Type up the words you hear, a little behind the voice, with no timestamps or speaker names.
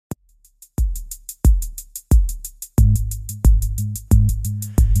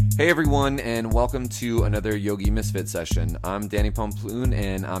Hey everyone, and welcome to another Yogi Misfit session. I'm Danny Pomploon,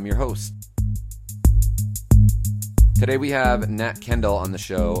 and I'm your host. Today we have Nat Kendall on the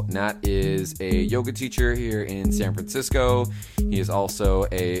show. Nat is a yoga teacher here in San Francisco. He is also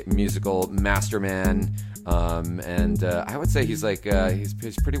a musical masterman, and I would say he's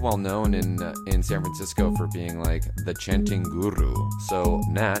pretty well known in San Francisco for being like the chanting guru. So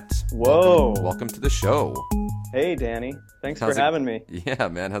Nat, whoa, welcome to the show. Hey Danny, thanks for having me. Yeah,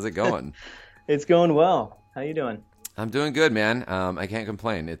 man, how's it going? It's going well. How you doing? I'm doing good, man. I can't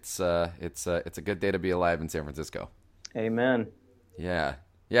complain. It's a good day to be alive in San Francisco. Amen. Yeah,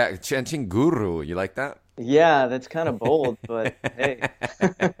 chanting guru. You like that? Yeah, that's kind of bold, but hey,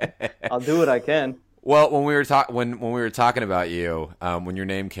 I'll do what I can. Well, when we were talking about you, when your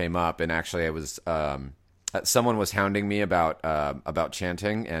name came up, and actually I was someone was hounding me about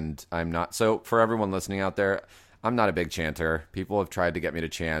chanting, and I'm not. So for everyone listening out there, I'm not a big chanter. People have tried to get me to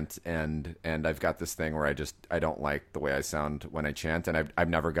chant, and I've got this thing where I don't like the way I sound when I chant, and I've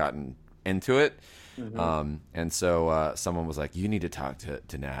never gotten into it. Mm-hmm. And so someone was like, "You need to talk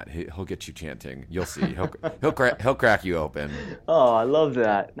to Nat. He'll get you chanting. You'll see. He'll crack you open." Oh, I love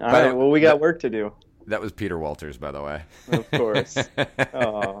that. All right, well, we got work to do. That was Peter Walters, by the way. Of course.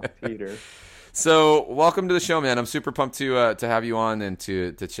 Oh, Peter. So, welcome to the show, man. I'm super pumped to have you on and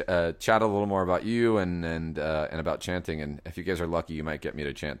to chat a little more about you and about chanting. And if you guys are lucky, you might get me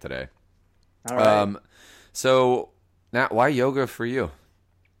to chant today. All right. So, Nat, why yoga for you?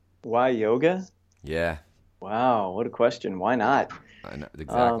 Why yoga? Yeah. Wow, what a question. Why not? I know,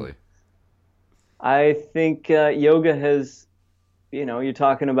 exactly. I think yoga has, you're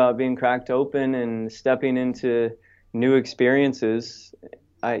talking about being cracked open and stepping into new experiences.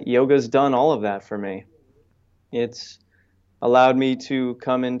 Yoga's done all of that for me. It's allowed me to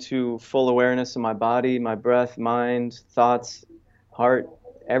come into full awareness of my body, my breath, mind, thoughts, heart,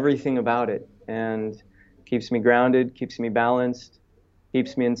 everything about it, and keeps me grounded, keeps me balanced,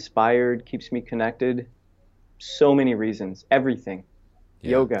 keeps me inspired, keeps me connected. So many reasons. Everything.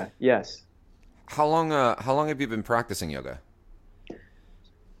 Yeah. Yoga, yes. How long have you been practicing yoga?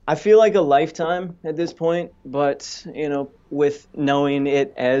 I feel like a lifetime at this point, but with knowing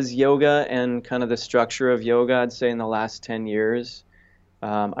it as yoga and kind of the structure of yoga, I'd say in the last 10 years.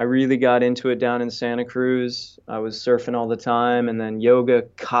 I really got into it down in Santa Cruz. I was surfing all the time, and then yoga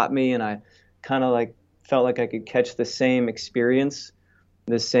caught me, and I kind of felt like I could catch the same experience,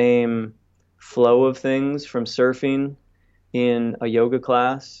 the same flow of things from surfing in a yoga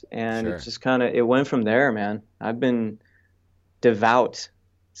class, and It just it went from there, man. I've been devout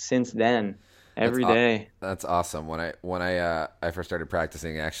since then, every day. That's awesome. When I first started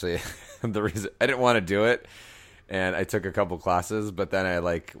practicing, actually, the reason I didn't want to do it, and I took a couple classes, but then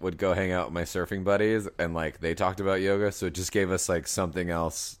I would go hang out with my surfing buddies, and they talked about yoga, so it just gave us something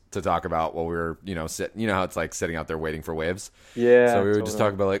else to talk about while we were how it's like sitting out there waiting for waves. Yeah. So we would just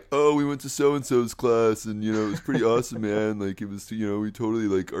talk about oh, we went to so and so's class, and it was pretty awesome, man. It was we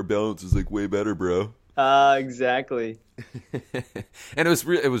totally our balance is way better, bro. Exactly. And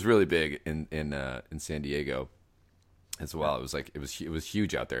it was really big in San Diego as well. It was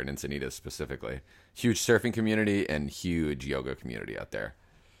huge out there in Encinitas specifically. Huge surfing community and huge yoga community out there.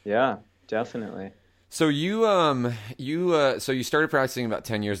 Yeah, definitely. So you started practicing about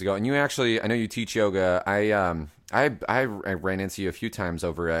 10 years ago, and you actually, I know you teach yoga. I ran into you a few times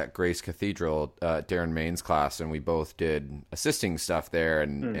over at Grace Cathedral, Darren Main's class, and we both did assisting stuff there,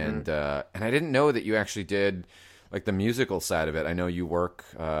 and I didn't know that you actually did the musical side of it. I know you work,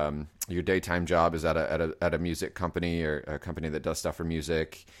 your daytime job is at a music company or a company that does stuff for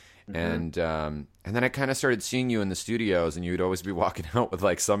music. Mm-hmm. And then I kind of started seeing you in the studios, and you'd always be walking out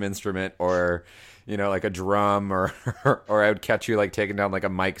with some instrument or a drum or I would catch you taking down a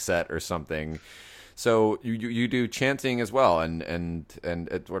mic set or something. So you do chanting as well,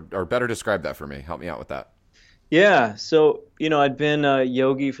 or better describe that for me. Help me out with that. Yeah, so I'd been a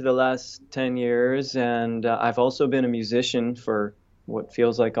yogi for the last 10 years, and I've also been a musician for what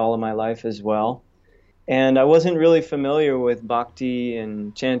feels like all of my life as well. And I wasn't really familiar with bhakti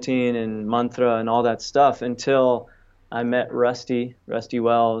and chanting and mantra and all that stuff until I met Rusty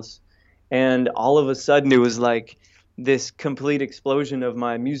Wells. And all of a sudden it was this complete explosion of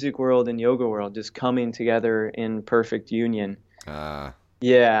my music world and yoga world just coming together in perfect union.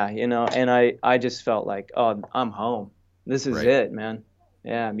 Yeah, and I just felt oh, I'm home. This is it, man.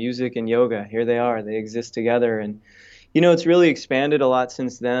 Yeah, music and yoga, here they are. They exist together. And it's really expanded a lot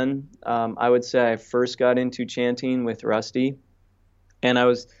since then. I would say I first got into chanting with Rusty, and I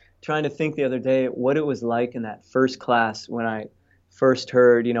was trying to think the other day what it was like in that first class when I first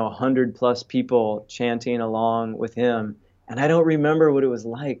heard, 100 plus people chanting along with him. And I don't remember what it was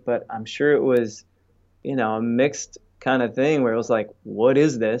like, but I'm sure it was, a mixed kind of thing where it was like, what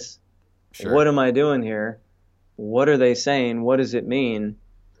is this? Sure. What am I doing here? What are they saying? What does it mean?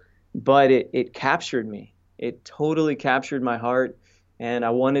 But it captured me. It totally captured my heart, and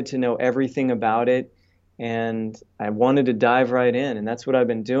I wanted to know everything about it, and I wanted to dive right in, and that's what I've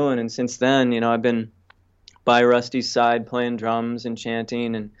been doing. And since then, I've been by Rusty's side playing drums and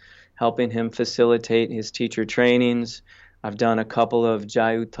chanting and helping him facilitate his teacher trainings. I've done a couple of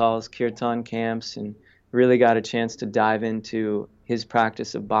Jai Uttal's kirtan camps and really got a chance to dive into his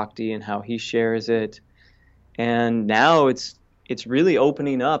practice of bhakti and how he shares it. And now it's really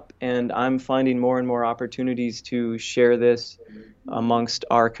opening up, and I'm finding more and more opportunities to share this amongst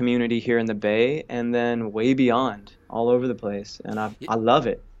our community here in the Bay and then way beyond, all over the place. And I love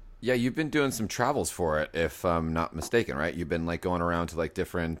it. Yeah, you've been doing some travels for it, if I'm not mistaken, right? You've been like going around to like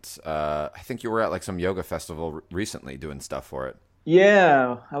different. I think you were at like some yoga festival recently doing stuff for it.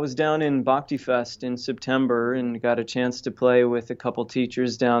 Yeah, I was down in Bhakti Fest in September and got a chance to play with a couple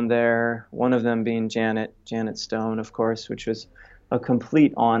teachers down there, one of them being Janet Stone, of course, which was a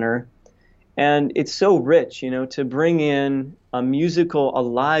complete honor. And it's so rich, to bring in a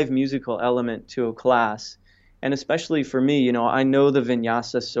live musical element to a class. And especially for me, I know the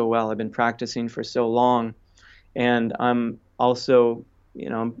vinyasa so well. I've been practicing for so long. And I'm also,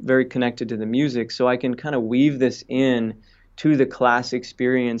 I'm very connected to the music. So I can kind of weave this in to the class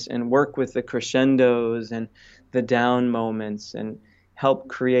experience and work with the crescendos and the down moments and help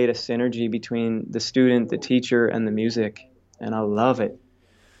create a synergy between the student, the teacher, and the music. And I love it.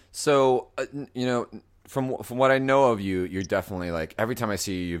 So, from what I know of you, you're definitely like every time I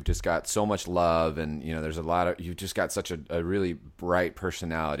see you, you've just got so much love, and there's a lot of you've just got such a really bright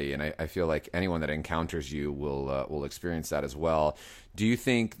personality, and I feel like anyone that encounters you will experience that as well. Do you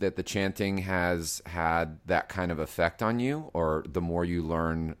think that the chanting has had that kind of effect on you, or the more you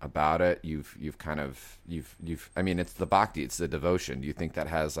learn about it, you've kind of you've I mean, it's the bhakti, it's the devotion. Do you think that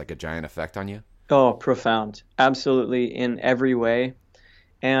has like a giant effect on you? Oh, profound. Absolutely, in every way.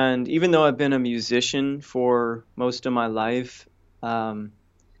 And even though I've been a musician for most of my life, um,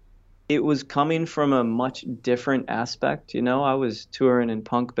 it was coming from a much different aspect. I was touring in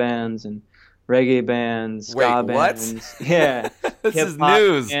punk bands and reggae bands, Wait, ska what? bands, yeah, This hip is hop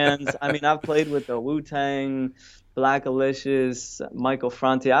news. bands. I mean, I've played with the Wu-Tang, Black Alicious, Michael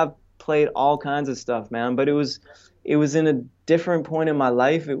Franti. I've played all kinds of stuff, man. But it was in a different point in my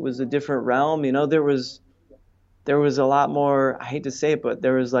life. It was a different realm. There was a lot more, I hate to say it, but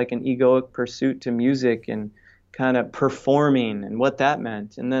there was like an egoic pursuit to music and kind of performing and what that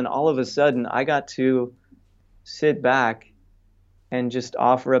meant. And then all of a sudden, I got to sit back and just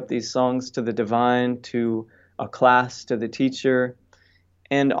offer up these songs to the divine, to a class, to the teacher.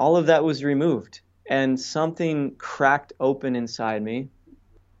 And all of that was removed. And something cracked open inside me.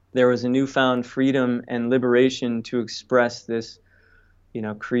 There was a newfound freedom and liberation to express this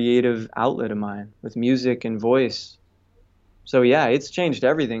creative outlet of mine with music and voice. So yeah, it's changed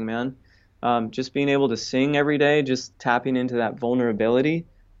everything, man. Just being able to sing every day, just tapping into that vulnerability.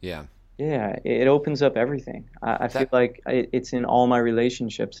 Yeah. Yeah, it opens up everything. I feel That like it's in all my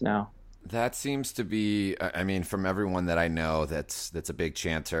relationships now. That seems to be, I mean, from everyone that I know that's a big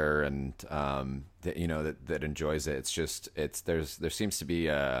chanter and that that enjoys it. It's just there seems to be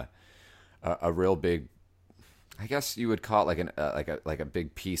a real big, I guess you would call it like a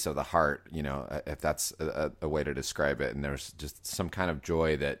big piece of the heart, if that's a way to describe it. And there's just some kind of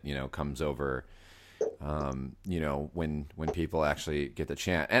joy that comes over, when people actually get to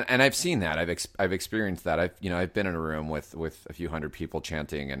chant. And I've seen that. I've experienced that. I've been in a room with a few hundred people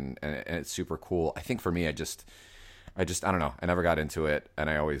chanting, and it's super cool. I think for me, I don't know. I never got into it, and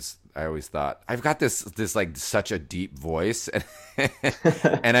I always thought I've got this like such a deep voice, and,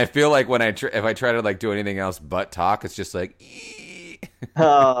 and I feel like when if I try to like do anything else but talk, it's just like,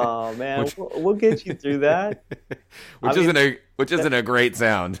 Oh man, which we'll get you through that. I mean, which isn't a great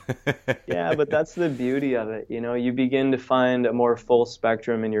sound. yeah, but that's the beauty of it. You begin to find a more full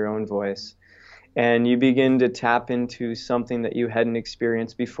spectrum in your own voice, and you begin to tap into something that you hadn't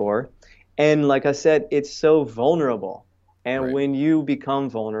experienced before. And like I said, it's so vulnerable. And Right. when you become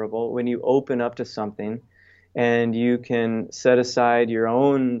vulnerable, when you open up to something and you can set aside your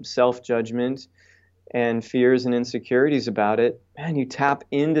own self-judgment and fears and insecurities about it, man, you tap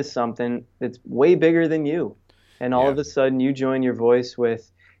into something that's way bigger than you. And all Yeah. of a sudden you join your voice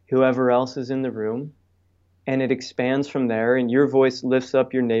with whoever else is in the room, and it expands from there, and your voice lifts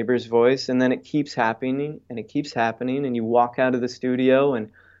up your neighbor's voice, and then it keeps happening and it keeps happening, and you walk out of the studio and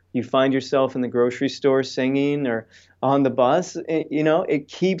You find yourself in the grocery store singing or on the bus. It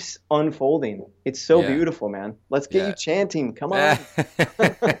keeps unfolding. It's so Yeah. beautiful, man. Let's get you Yeah. chanting. Come on.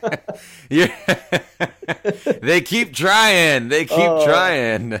 Yeah. They keep trying. They keep Oh,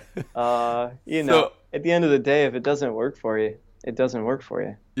 trying. So, at the end of the day, if it doesn't work for you, it doesn't work for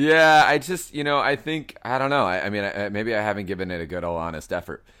you. yeah, I just, I think, I don't know. I mean, maybe I haven't given it a good, all honest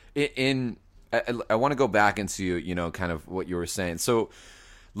effort. I want to go back into, kind of what you were saying. So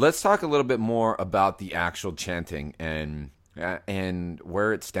let's talk a little bit more about the actual chanting and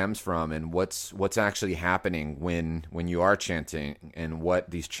where it stems from and what's actually happening when you are chanting and what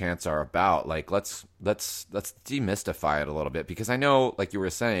these chants are about. Like let's demystify it a little bit, because I know, like you were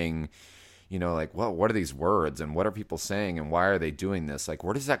saying, like, well, what are these words and what are people saying and why are they doing this? Like,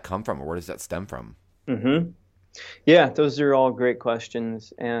 where does that come from or where does that stem from? Hmm. Yeah, those are all great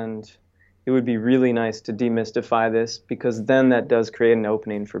questions, and it would be really nice to demystify this, because then that does create an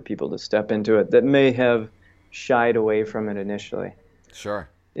opening for people to step into it that may have shied away from it initially. Sure.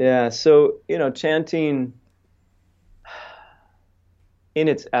 Yeah, so, chanting in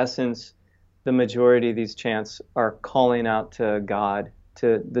its essence, the majority of these chants are calling out to God,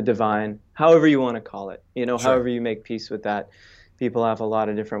 to the divine, however you want to call it, Sure. however you make peace with that. People have a lot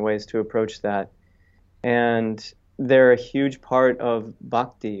of different ways to approach that. And they're a huge part of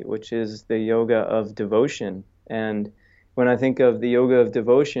bhakti, which is the yoga of devotion. And when I think of the yoga of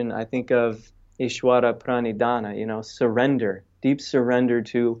devotion, I think of Ishwara Pranidhana, surrender, deep surrender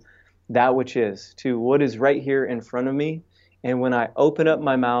to that which is, to what is right here in front of me. And when I open up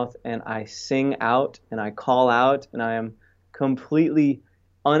my mouth and I sing out and I call out and I am completely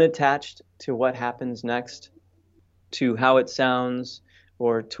unattached to what happens next, to how it sounds,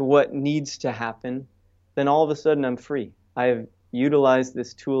 or to what needs to happen, then all of a sudden I'm free. I've utilized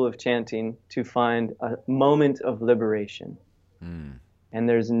this tool of chanting to find a moment of liberation, Mm. and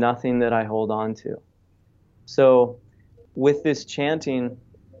there's nothing that I hold on to. So, with this chanting,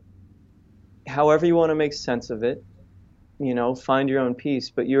 however you want to make sense of it, find your own peace,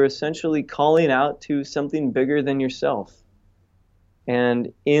 but you're essentially calling out to something bigger than yourself.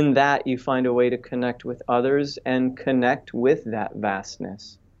 And in that, you find a way to connect with others and connect with that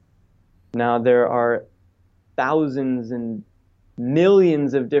vastness. Now, there are thousands and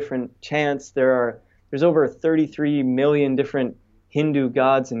millions of different chants. There's over 33 million different Hindu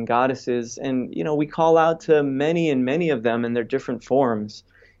gods and goddesses, and we call out to many and many of them in their different forms,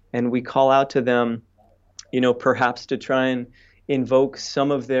 and we call out to them, perhaps to try and invoke some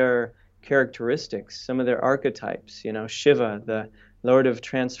of their characteristics, some of their archetypes. Shiva, the Lord of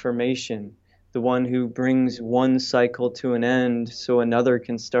transformation, the one who brings one cycle to an end so another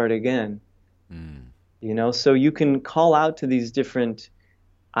can start again. Mm. So you can call out to these different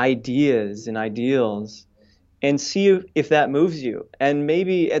ideas and ideals and see if that moves you. And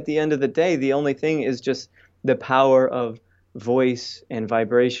maybe at the end of the day, the only thing is just the power of voice and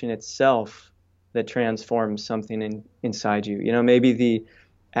vibration itself that transforms something inside you. Maybe the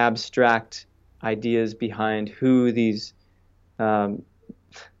abstract ideas behind who these um,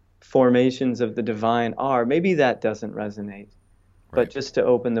 formations of the divine are, maybe that doesn't resonate. But Right. just to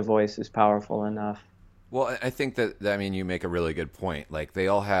open the voice is powerful enough. Well, I think that, I mean, you make a really good point. Like, they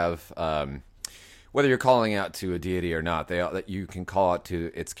all have, whether you're calling out to a deity or not, that you can call out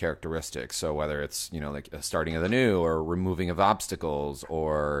to its characteristics. So whether it's, like a starting of the new or removing of obstacles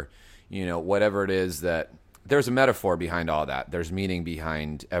or, whatever it is, that there's a metaphor behind all that. There's meaning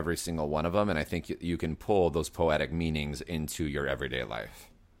behind every single one of them. And I think you can pull those poetic meanings into your everyday life.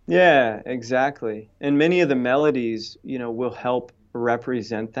 Yeah, exactly. And many of the melodies, will help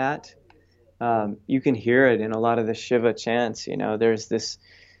represent that. You can hear it in a lot of the Shiva chants. There's this,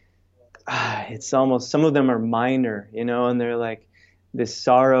 it's almost, some of them are minor, and they're like this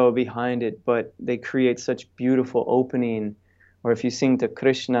sorrow behind it, but they create such beautiful opening. Or if you sing to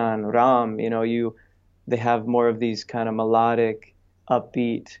Krishna and Ram, they have more of these kind of melodic,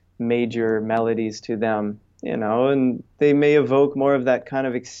 upbeat, major melodies to them, and they may evoke more of that kind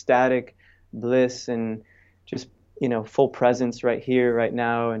of ecstatic bliss and just, full presence right here, right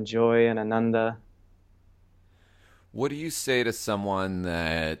now, and joy and ananda. What do you say to someone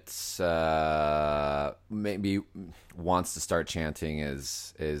that maybe wants to start chanting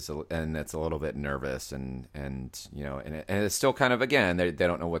and that's a little bit nervous and it's still kind of, again, they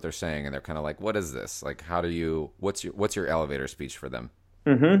don't know what they're saying and they're kind of like, what is this? Like, what's your elevator speech for them?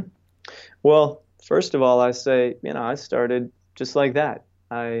 Hmm. Well, first of all, I say, I started just like that.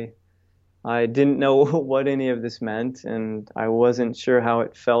 I didn't know what any of this meant, and I wasn't sure how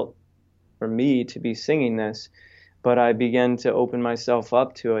it felt for me to be singing this, but I began to open myself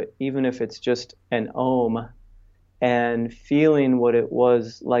up to it, even if it's just an om, and feeling what it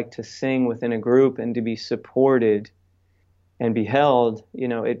was like to sing within a group and to be supported and be held,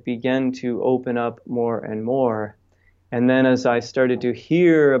 it began to open up more and more. And then as I started to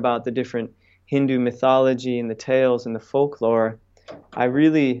hear about the different Hindu mythology and the tales and the folklore, I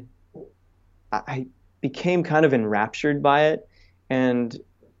became kind of enraptured by it. And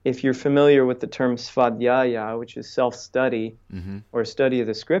if you're familiar with the term svadhyaya, which is self-study or study of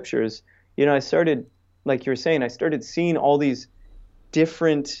the scriptures, I started, like you were saying, I started seeing all these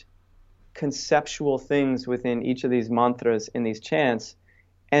different conceptual things within each of these mantras in these chants,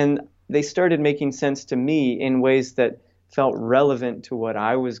 and they started making sense to me in ways that felt relevant to what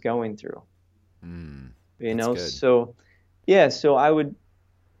I was going through. Good. So I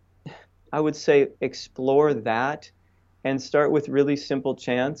would say explore that and start with really simple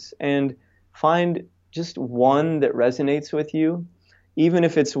chants and find just one that resonates with you, even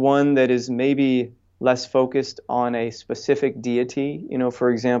if it's one that is maybe less focused on a specific deity.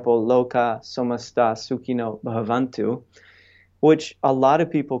 For example, Loka Somasta Sukhino Bhavantu, which a lot of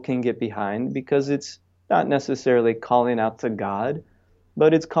people can get behind because it's not necessarily calling out to God,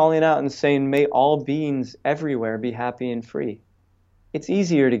 but it's calling out and saying, may all beings everywhere be happy and free. It's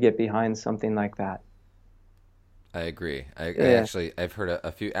easier to get behind something like that. I agree. I've heard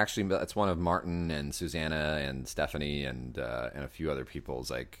a few. Actually, that's one of Martin and Susanna and Stephanie and a few other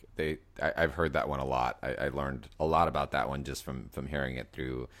people's. I've heard that one a lot. I learned a lot about that one just from hearing it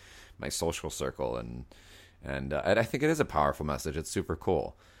through my social circle, and I think it is a powerful message. It's super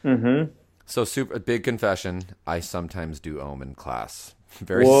cool. Mm-hmm. So, big confession. I sometimes do Om in class.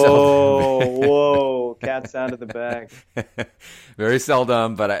 Very seldom. Whoa, cat's out of the bag. Very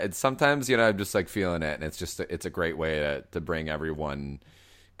seldom, but sometimes, I'm just like feeling it, and it's a great way to bring everyone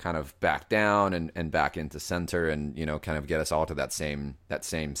kind of back down and back into center, and kind of get us all to that same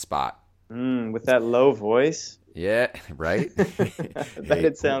spot. With that low voice. Yeah, right.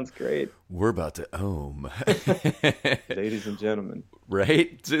 It sounds great. We're about to Om. Ladies and gentlemen.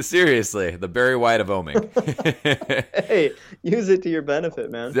 Right? Seriously, the Barry White of Oming. Hey, use it to your benefit,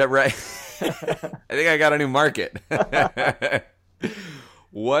 man. Is that right? I think I got a new market.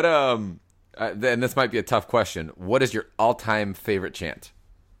 What and this might be a tough question. What is your all-time favorite chant?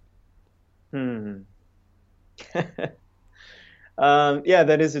 Yeah,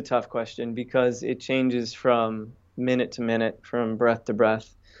 that is a tough question because it changes from minute to minute, from breath to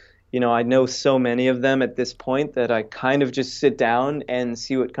breath. I know so many of them at this point that I kind of just sit down and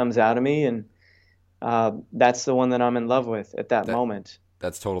see what comes out of me, and that's the one that I'm in love with at that moment.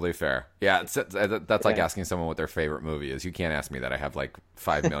 That's totally fair. Yeah, that's like asking someone what their favorite movie is. You can't ask me that. I have like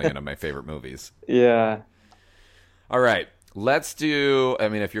 5 million of my favorite movies. Yeah. All right. Let's do,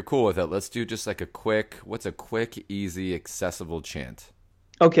 if you're cool with it, let's do just like what's a quick, easy, accessible chant?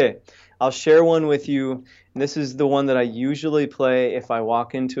 Okay, I'll share one with you. This is the one that I usually play if I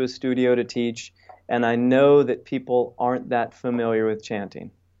walk into a studio to teach, and I know that people aren't that familiar with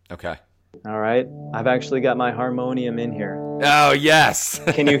chanting. Okay. All right. I've actually got my harmonium in here. Oh, yes.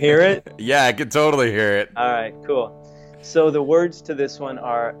 Can you hear it? Yeah, I can totally hear it. All right, cool. So the words to this one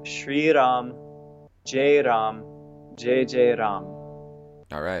are Shri Ram, Jai Ram, Jai Jai Ram.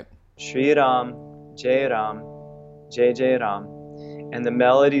 All right. Shri Ram, Jai Ram, Jai Jai Ram. And the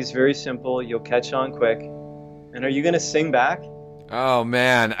melody is very simple. You'll catch on quick. And are you going to sing back? Oh,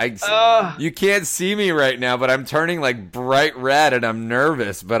 man. You can't see me right now, but I'm turning like bright red and I'm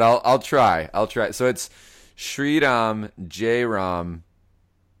nervous, but I'll try. So it's Shri Ram, Jai Ram.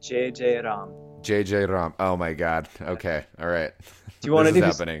 Jai Jai Ram. Jai Jai Ram. Oh, my God. Okay. All right. Do you want to do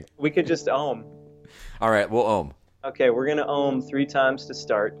this? Happening. We could just Om. All right. We'll Om. Okay. We're going to Om 3 times to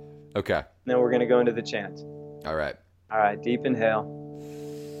start. Okay. Then we're going to go into the chant. All right. All right. Deep inhale.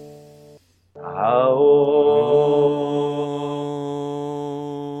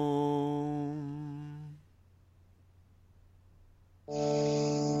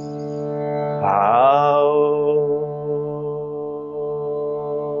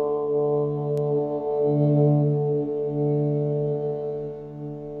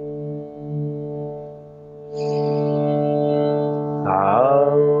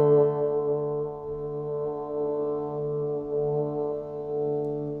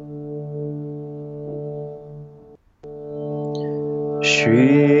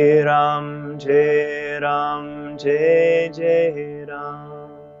 Shri Ram, Jai Ram, Jai Jai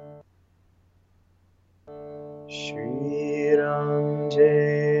Ram. Shri Ram,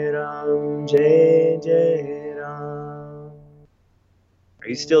 Jai Ram, Jai Jai Ram. Are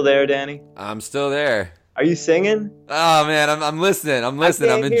you still there, Danny? I'm still there. Are you singing? Oh man, I'm listening. I'm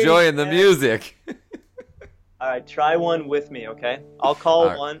enjoying the music. All right, try one with me, okay? I'll call All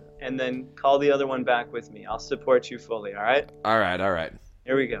right. one and then call the other one back with me. I'll support you fully, all right? All right.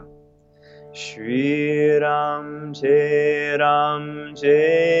 Here we go. Shri Ram Jai Ram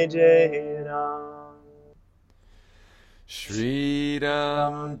Jai Jai Ram. Shri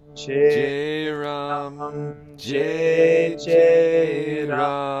Ram Jai Jai Ram Jai Jai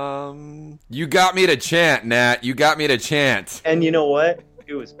Ram. You got me to chant, Nat. You got me to chant. And you know what?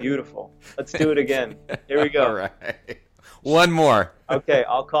 It was beautiful. Let's do it again. Here we go. All right. One more. Okay,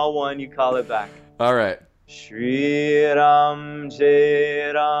 I'll call one, you call it back. All right. Shri Ram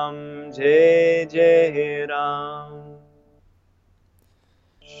Jai Ram Jai Jai Ram.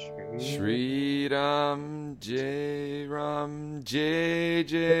 Shri Ram Jai Ram Jai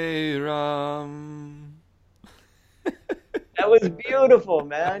Jai Ram. That was beautiful,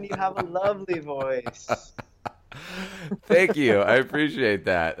 man. You have a lovely voice. Thank you. I appreciate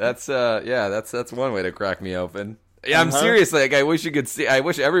that. That's that's one way to crack me open. Yeah, I'm serious. Like, I wish you could see. I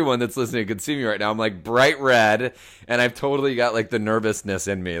wish everyone that's listening could see me right now. I'm like bright red, and I've totally got like the nervousness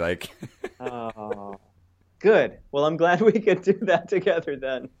in me. Like, Oh, good. Well, I'm glad we could do that together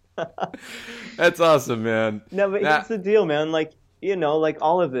then. that's awesome, man. No, but here's the deal, man. Like, like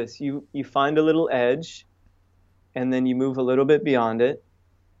all of this, you find a little edge, and then you move a little bit beyond it,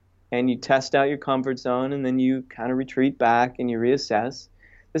 and you test out your comfort zone, and then you kind of retreat back and you reassess.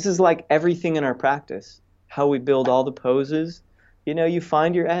 This is like everything in our practice. How we build all the poses, you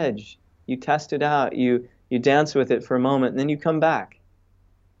find your edge, you test it out, you dance with it for a moment, and then you come back.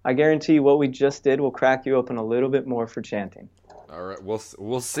 I guarantee what we just did will crack you open a little bit more for chanting. All right,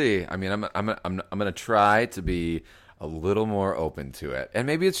 we'll see. I mean, I'm gonna try to be a little more open to it, and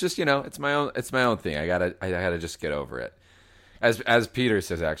maybe it's just it's my own thing. I gotta just get over it. As Peter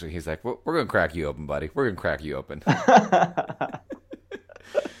says, actually, he's like, we're gonna crack you open, buddy. We're gonna crack you open.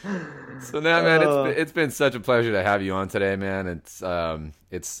 So now, man, it's been such a pleasure to have you on today, man. It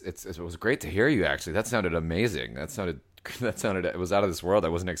was great to hear you. Actually, that sounded amazing. That sounded it was out of this world. I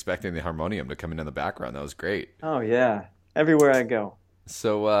wasn't expecting the harmonium to come in the background. That was great. Oh yeah, everywhere I go.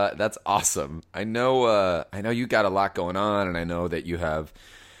 So that's awesome. I know you got a lot going on, and I know that you have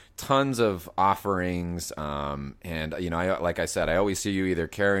tons of offerings, and like I said, I always see you either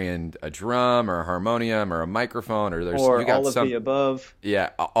carrying a drum or a harmonium or a microphone, or you got all of the above.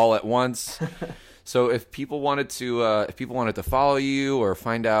 Yeah, all at once. So if people wanted to follow you or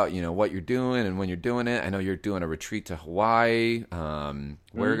find out what you're doing and when you're doing it, I know you're doing a retreat to Hawaii.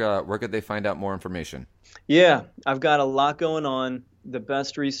 Where could they find out more information? Yeah, I've got a lot going on. The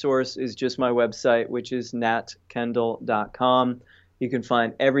best resource is just my website, which is natkendall.com. You can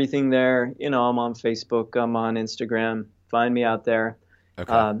find everything there. I'm on Facebook. I'm on Instagram. Find me out there.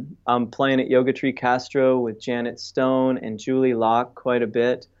 Okay. I'm playing at Yoga Tree Castro with Janet Stone and Julie Locke quite a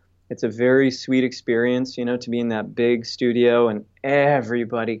bit. It's a very sweet experience, to be in that big studio and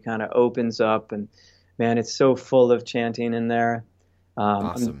everybody kind of opens up. And, man, it's so full of chanting in there.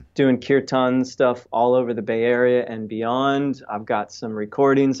 Awesome. I'm doing kirtan stuff all over the Bay Area and beyond. I've got some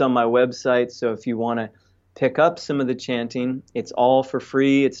recordings on my website, so if you want to pick up some of the chanting, it's all for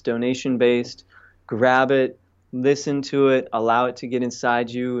free. It's donation based. Grab it, listen to it, allow it to get inside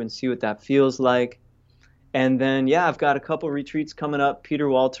you and see what that feels like. And then, I've got a couple retreats coming up. Peter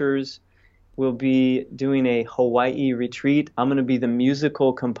Walters will be doing a Hawaii retreat. I'm going to be the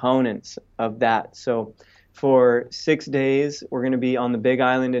musical components of that. So for 6 days, we're going to be on the Big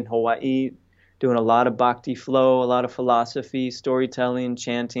Island in Hawaii, doing a lot of bhakti flow, a lot of philosophy, storytelling,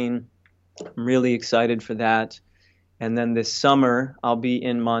 chanting. I'm really excited for that. And then this summer, I'll be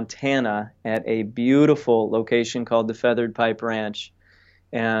in Montana at a beautiful location called the Feathered Pipe Ranch.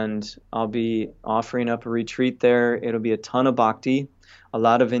 And I'll be offering up a retreat there. It'll be a ton of bhakti, a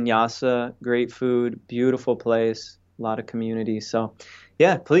lot of vinyasa, great food, beautiful place, a lot of community. So,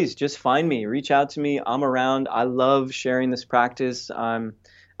 please just find me, reach out to me. I'm around. I love sharing this practice. I'm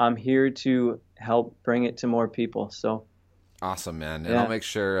here to help bring it to more people. So. Awesome, man. And I'll make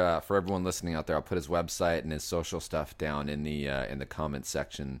sure for everyone listening out there, I'll put his website and his social stuff down in the comments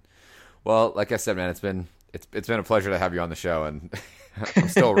section. Well, like I said, man, it's been a pleasure to have you on the show, and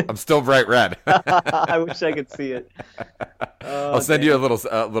I'm still bright red. I wish I could see it. I'll send you a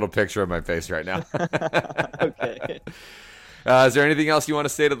little picture of my face right now. Okay. Is there anything else you want to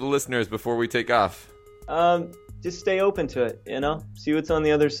say to the listeners before we take off? Just stay open to it. See what's on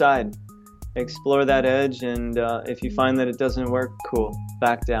the other side. Explore that edge, and if you find that it doesn't work, cool,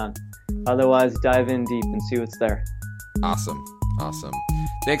 back down. Otherwise, dive in deep and see what's there. Awesome.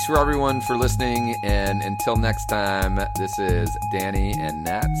 Thanks for everyone for listening, and until next time, this is Danny and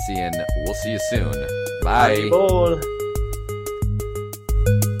Nat. We'll see you soon. Bye. Bye.